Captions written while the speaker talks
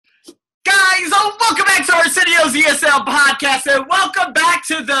So welcome back to Arsenio's ESL podcast, and welcome back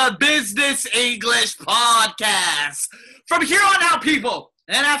to the Business English podcast. From here on out, people,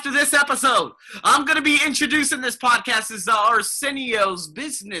 and after this episode, I'm going to be introducing this podcast as the Arsenio's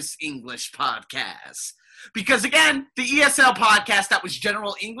Business English podcast. Because again, the ESL podcast, that was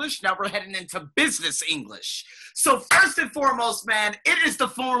general English. Now we're heading into business English. So first and foremost, man, it is the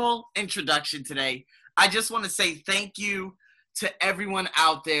formal introduction today. I just want to say thank you to everyone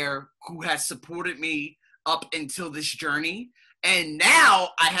out there who has supported me up until this journey. And now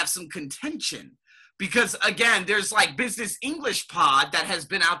I have some contention because, again, there's like Business English Pod that has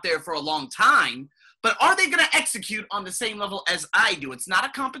been out there for a long time, but are they going to execute on the same level as I do? It's not a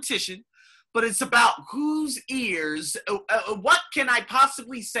competition, but it's about whose ears, what can I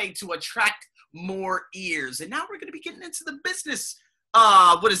possibly say to attract more ears? And now we're going to be getting into the business,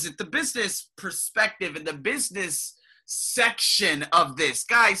 the business perspective and the business section of this.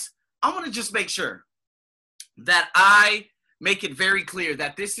 Guys, I want to just make sure that I make it very clear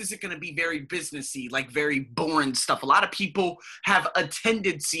that this isn't going to be very businessy, like very boring stuff. A lot of people have a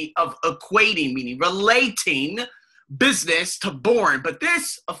tendency of equating, meaning relating business to boring. But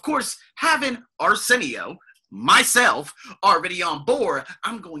this, of course, having Arsenio, myself, already on board,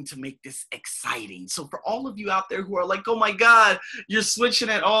 I'm going to make this exciting. So for all of you out there who are like, oh my God, you're switching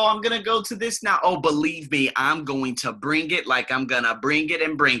it. Oh, I'm going to go to this now. Oh, believe me, I'm going to bring it like I'm going to bring it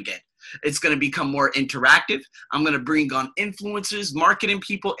and bring it. It's going to become more interactive. I'm going to bring on influencers, marketing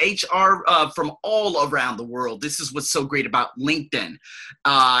people, HR from all around the world. This is what's so great about LinkedIn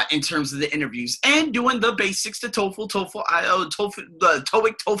in terms of the interviews and doing the basics, the TOEFL, the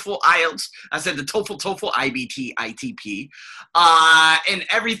TOEIC, TOEFL, IELTS. I said the TOEFL, IBT, ITP, and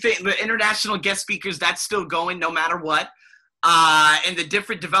everything. The international guest speakers, that's still going no matter what. And the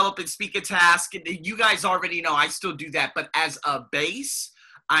different development speaker tasks. You guys already know I still do that, but as a base,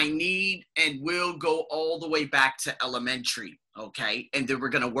 I need and will go all the way back to elementary, okay? And then we're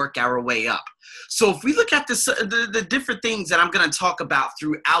going to work our way up. So if we look at this, the different things that I'm going to talk about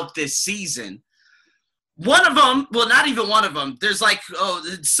throughout this season, one of them, well, not even one of them, there's like,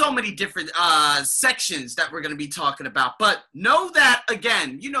 so many different sections that we're going to be talking about. But know that,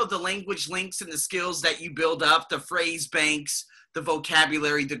 again, you know the language links and the skills that you build up, the phrase banks, the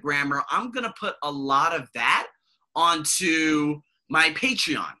vocabulary, the grammar. I'm going to put a lot of that onto my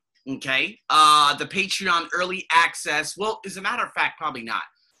Patreon, okay? The Patreon early access, well, as a matter of fact, probably not.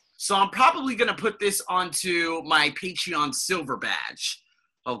 So I'm probably going to put this onto my Patreon silver badge,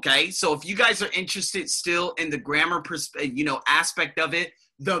 okay? So if you guys are interested still in the grammar, aspect of it,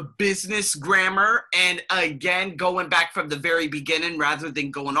 the business grammar, and again, going back from the very beginning rather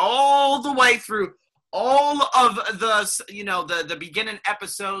than going all the way through all of the beginning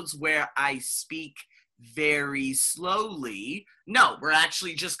episodes where I speak very slowly. No, we're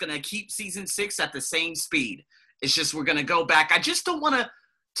actually just going to keep season 6 at the same speed. It's just we're going to go back. I just don't want to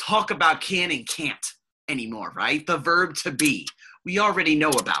talk about can and can't anymore, right? The verb to be. We already know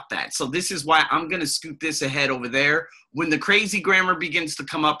about that. So this is why I'm going to scoot this ahead over there. When the crazy grammar begins to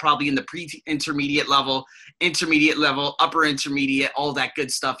come up, probably in the pre-intermediate level, intermediate level, upper intermediate, all that good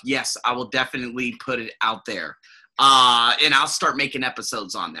stuff, yes, I will definitely put it out there. And I'll start making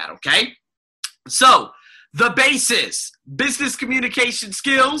episodes on that, okay? So, the basis, business communication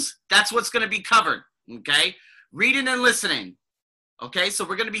skills, that's what's going to be covered, okay? Reading and listening, okay? So,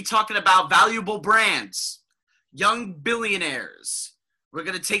 we're going to be talking about valuable brands, young billionaires. We're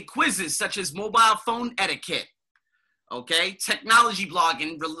going to take quizzes such as mobile phone etiquette, okay? Technology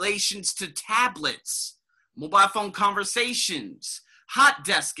blogging, relations to tablets, mobile phone conversations, hot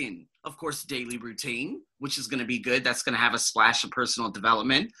desking, of course, daily routine, which is going to be good. That's going to have a splash of personal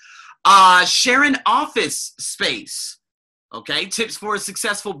development. Sharing office space, okay? Tips for a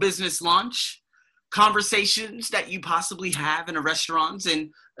successful business launch, conversations that you possibly have in restaurants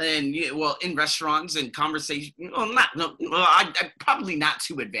in restaurants and conversation. Well, I probably not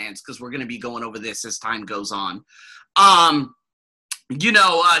too advanced because we're going to be going over this as time goes on.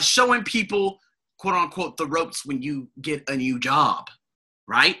 Showing people, quote unquote, the ropes when you get a new job,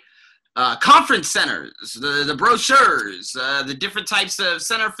 right? Conference centers, the brochures, the different types of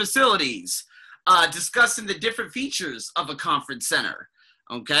center facilities, discussing the different features of a conference center,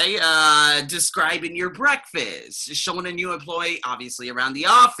 okay? Describing your breakfast, showing a new employee, obviously, around the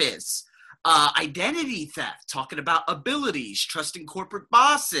office. Identity theft, talking about abilities, trusting corporate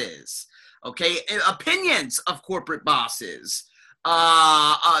bosses, okay? Opinions of corporate bosses.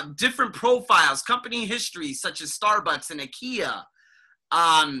 Different profiles, company history, such as Starbucks and IKEA.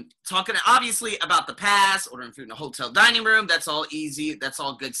 Talking obviously about the past, ordering food in a hotel dining room. That's all easy. That's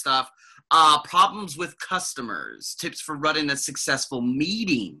all good stuff. Problems with customers, tips for running a successful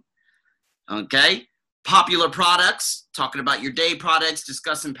meeting. Okay. Popular products, talking about your day products,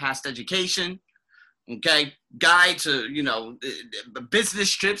 discussing past education. Okay. Guide to,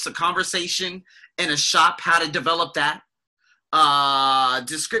 business trips, a conversation in a shop, how to develop that.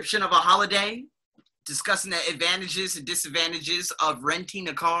 Description of a holiday, discussing the advantages and disadvantages of renting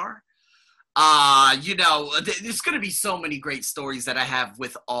a car. There's going to be so many great stories that I have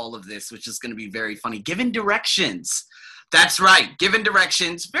with all of this, which is going to be very funny. Giving directions. That's right. Giving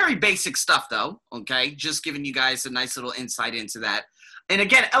directions. Very basic stuff, though. Okay. Just giving you guys a nice little insight into that. And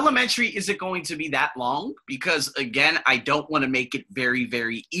again, elementary isn't going to be that long because, again, I don't want to make it very,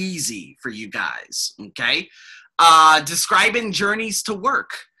 very easy for you guys. Okay. Describing journeys to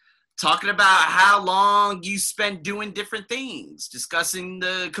work. Talking about how long you spend doing different things, discussing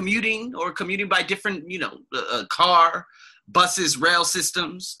the commuting by different, car, buses, rail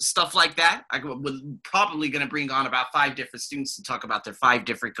systems, stuff like that. We're probably going to bring on about 5 different students to talk about their 5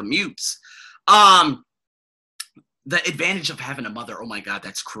 different commutes. The advantage of having a mother, oh my God,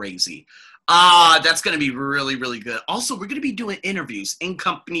 that's crazy. That's going to be really, really good. Also, we're going to be doing interviews,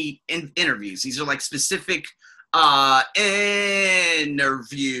 in-company interviews. These are like specific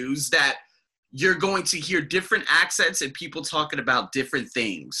interviews that you're going to hear different accents and people talking about different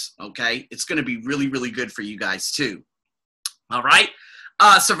things. Okay. It's going to be really, really good for you guys too. All right.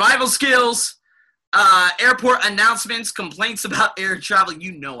 Survival skills, airport announcements, complaints about air travel.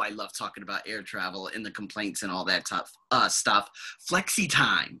 I love talking about air travel and the complaints and all that tough stuff. Flexi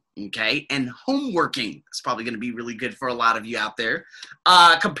time. Okay. And homeworking is probably going to be really good for a lot of you out there.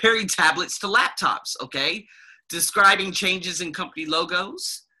 Comparing tablets to laptops. Okay. Describing changes in company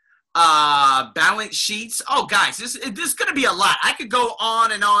logos, balance sheets. Oh, guys, this is going to be a lot. I could go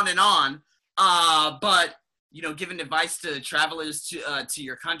on and on and on, but, giving advice to travelers to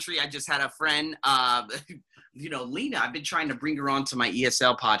your country. I just had a friend, Lena. I've been trying to bring her on to my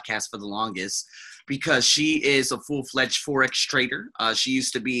ESL podcast for the longest because she is a full-fledged Forex trader. She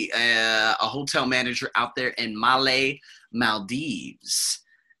used to be a hotel manager out there in Maldives.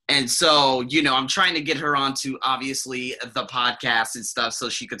 And so, I'm trying to get her onto, obviously, the podcast and stuff so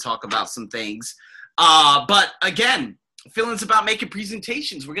she could talk about some things. But, again, feelings about making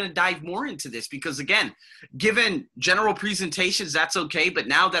presentations. We're going to dive more into this because, again, given general presentations, that's okay. But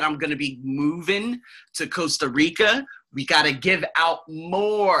now that I'm going to be moving to Costa Rica, we got to give out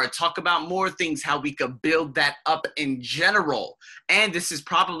more, talk about more things, how we could build that up in general. And this is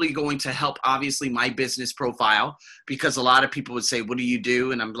probably going to help, obviously, my business profile because a lot of people would say, what do you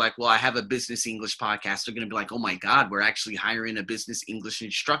do? And I'm like, well, I have a business English podcast. They're going to be like, oh, my God, we're actually hiring a business English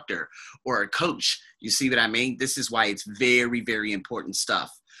instructor or a coach. You see what I mean? This is why it's very, very important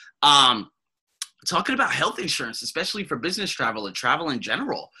stuff. Talking about health insurance, especially for business travel and travel in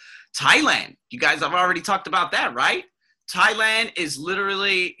general. Thailand, you guys have already talked about that, right? Thailand is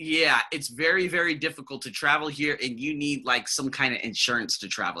literally, it's very, very difficult to travel here and you need like some kind of insurance to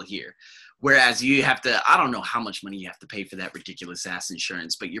travel here. Whereas you have to, I don't know how much money you have to pay for that ridiculous ass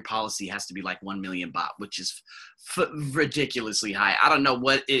insurance, but your policy has to be like 1 million baht, which is ridiculously high. I don't know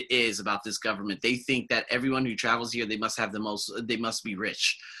what it is about this government. They think that everyone who travels here, they must be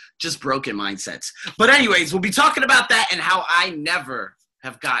rich. Just broken mindsets. But anyways, we'll be talking about that and how I never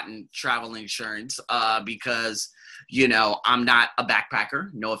have gotten travel insurance because I'm not a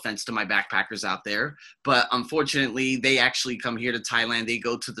backpacker. No offense to my backpackers out there. But unfortunately, they actually come here to Thailand. They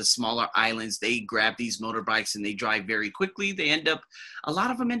go to the smaller islands. They grab these motorbikes and they drive very quickly. A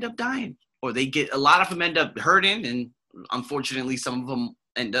lot of them end up dying. Or a lot of them end up hurting. And unfortunately, some of them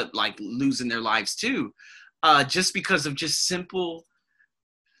end up like losing their lives too. Just because of just simple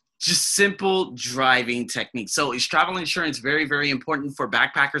driving techniques. So is travel insurance very, very important for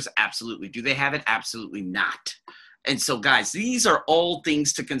backpackers? Absolutely. Do they have it? Absolutely not. And so, guys, these are all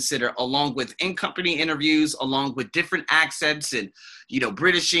things to consider along with in-company interviews, along with different accents and,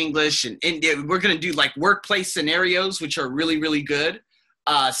 British English. And we're going to do like workplace scenarios, which are really, really good.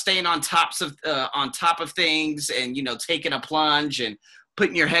 Staying on top of things and, taking a plunge and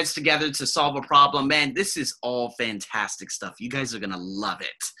putting your heads together to solve a problem. Man, this is all fantastic stuff. You guys are going to love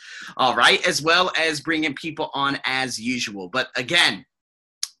it. All right. As well as bringing people on as usual. But again,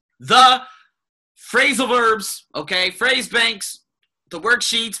 the phrasal verbs, okay, phrase banks, the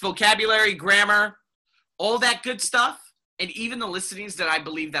worksheets, vocabulary, grammar, all that good stuff, and even the listenings that I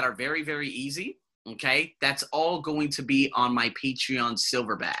believe that are very, very easy, okay, that's all going to be on my Patreon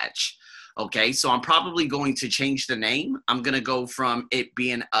Silver Badge, okay? So I'm probably going to change the name. I'm going to go from it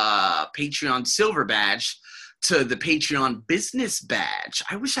being a Patreon Silver Badge to the Patreon business badge.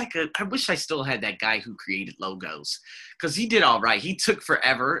 I wish I still had that guy who created logos, because he did all right. He took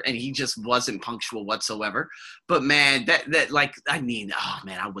forever and he just wasn't punctual whatsoever. But man,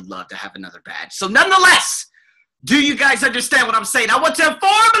 I would love to have another badge. So nonetheless, do you guys understand what I'm saying? I want to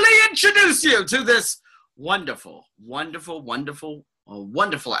formally introduce you to this wonderful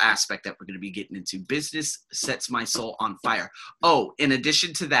aspect that we're going to be getting into. Business sets my soul on fire. Oh, in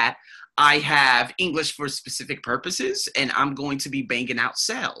addition to that, I have English for specific purposes, and I'm going to be banging out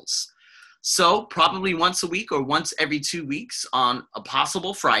sales. So probably once a week or once every 2 weeks on a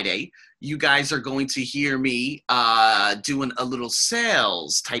possible Friday, you guys are going to hear me doing a little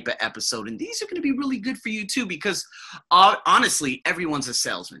sales type of episode. And these are going to be really good for you too, because honestly, everyone's a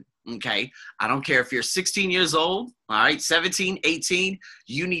salesman. Okay. I don't care if you're 16 years old, all right, 17, 18,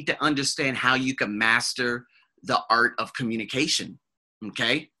 you need to understand how you can master the art of communication.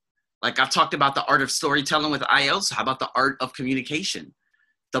 Okay. Like I've talked about the art of storytelling with IELTS. How about the art of communication?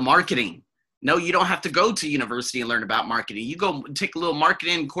 The marketing. No, you don't have to go to university and learn about marketing. You go take a little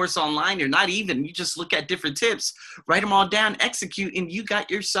marketing course online, or not even. You just look at different tips, write them all down, execute, and you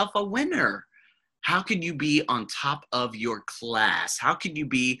got yourself a winner. How can you be on top of your class? How can you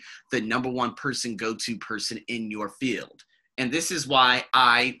be the number one person, go-to person in your field? And this is why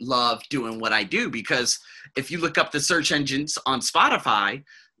I love doing what I do, because if you look up the search engines on Spotify,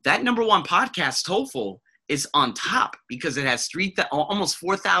 that number one podcast, TOEFL, is on top because it has almost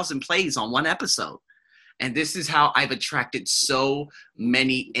 4,000 plays on one episode. And this is how I've attracted so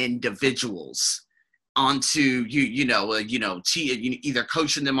many individuals onto either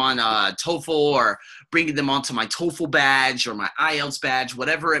coaching them on TOEFL or bringing them onto my TOEFL badge or my IELTS badge,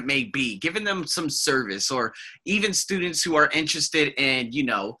 whatever it may be, giving them some service, or even students who are interested in,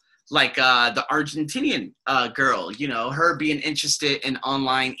 like the Argentinian girl, her being interested in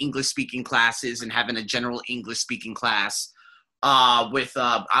online English speaking classes and having a general English speaking class with,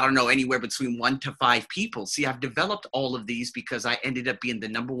 anywhere between 1 to 5 people. See, I've developed all of these because I ended up being the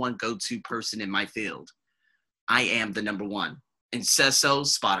number one go-to person in my field. I am the number one. And says so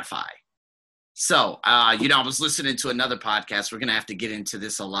Spotify. So, I was listening to another podcast. We're going to have to get into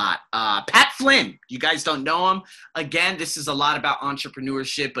this a lot. Pat Flynn, you guys don't know him. Again, this is a lot about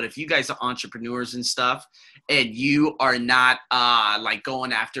entrepreneurship, but if you guys are entrepreneurs and stuff, and you are not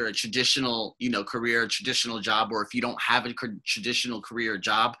going after a traditional, career, traditional job, or if you don't have a traditional career or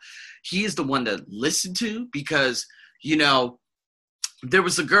job, he is the one to listen to, because, there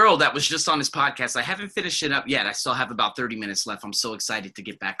was a girl that was just on his podcast. I haven't finished it up yet. I still have about 30 minutes left. I'm so excited to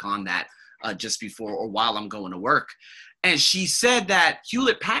get back on that. Just before or while I'm going to work. And she said that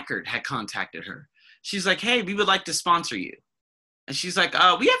Hewlett-Packard had contacted her. She's like, hey, we would like to sponsor you. And she's like,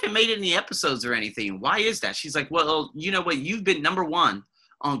 we haven't made any episodes or anything. Why is that? She's like, well, you know what? You've been number one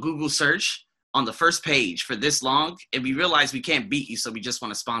on Google search on the first page for this long. And we realize we can't beat you. So we just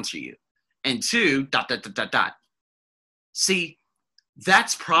want to sponsor you. And 2, ... See,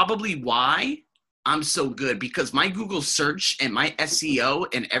 that's probably why I'm so good, because my Google search and my SEO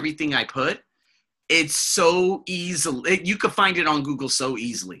and everything I put, it's so easy. You could find it on Google so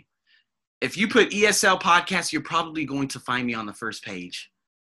easily. If you put ESL podcast, you're probably going to find me on the first page.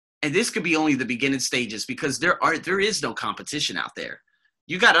 And this could be only the beginning stages, because there is no competition out there.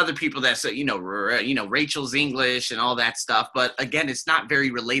 You got other people that say, Rachel's English and all that stuff. But again, it's not very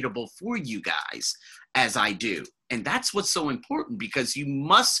relatable for you guys as I do. And that's what's so important, because you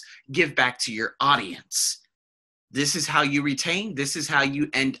must give back to your audience. This is how you retain. This is how you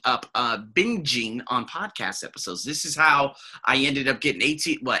end up binging on podcast episodes. This is how I ended up getting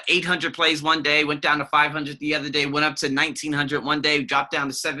 800 plays one day, went down to 500 the other day, went up to 1,900 one day, dropped down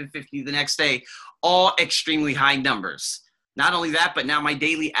to 750 the next day, all extremely high numbers. Not only that, but now my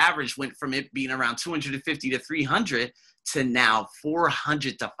daily average went from it being around 250 to 300 to now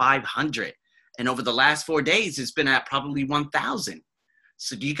 400 to 500. And over the last 4 days, it's been at probably 1,000.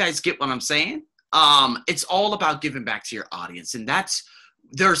 So do you guys get what I'm saying? It's all about giving back to your audience. And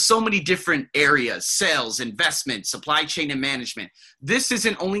there are so many different areas: sales, investment, supply chain, and management. This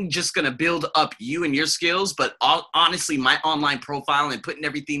isn't only just going to build up you and your skills, but honestly, my online profile and putting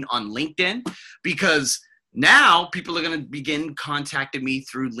everything on LinkedIn, because now people are going to begin contacting me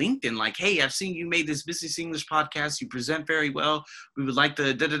through LinkedIn. Like, hey, I've seen you made this Business English podcast. You present very well. We would like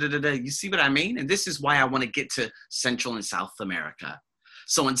to You see what I mean? And this is why I want to get to Central and South America.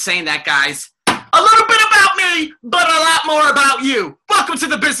 So in saying that, guys, a little bit about me, but a lot more about you. Welcome to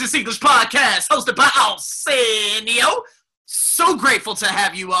the Business English Podcast, hosted by Arsenio. So grateful to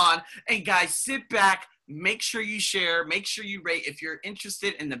have you on. And guys, sit back, make sure you share, make sure you rate. If you're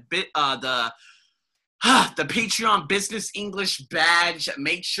interested in the the Patreon Business English badge.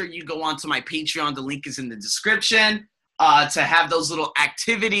 Make sure you go onto my Patreon. The link is in the description to have those little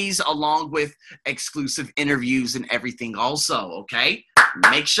activities along with exclusive interviews and everything also, okay?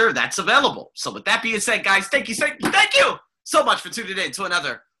 Make sure that's available. So with that being said, guys, thank you so much for tuning in to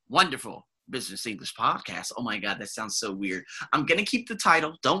another wonderful Business English podcast. Oh my God, that sounds so weird. I'm going to keep the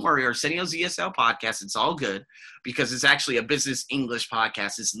title. Don't worry, Arsenio's ESL podcast. It's all good because it's actually a Business English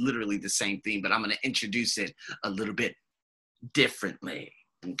podcast. It's literally the same thing, but I'm going to introduce it a little bit differently.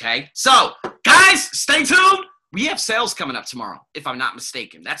 Okay. So guys, stay tuned. We have sales coming up tomorrow, if I'm not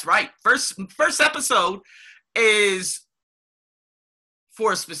mistaken. That's right. First episode is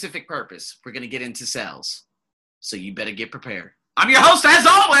for a specific purpose. We're going to get into sales. So you better get prepared. I'm your host, as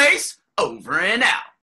always. Over and out.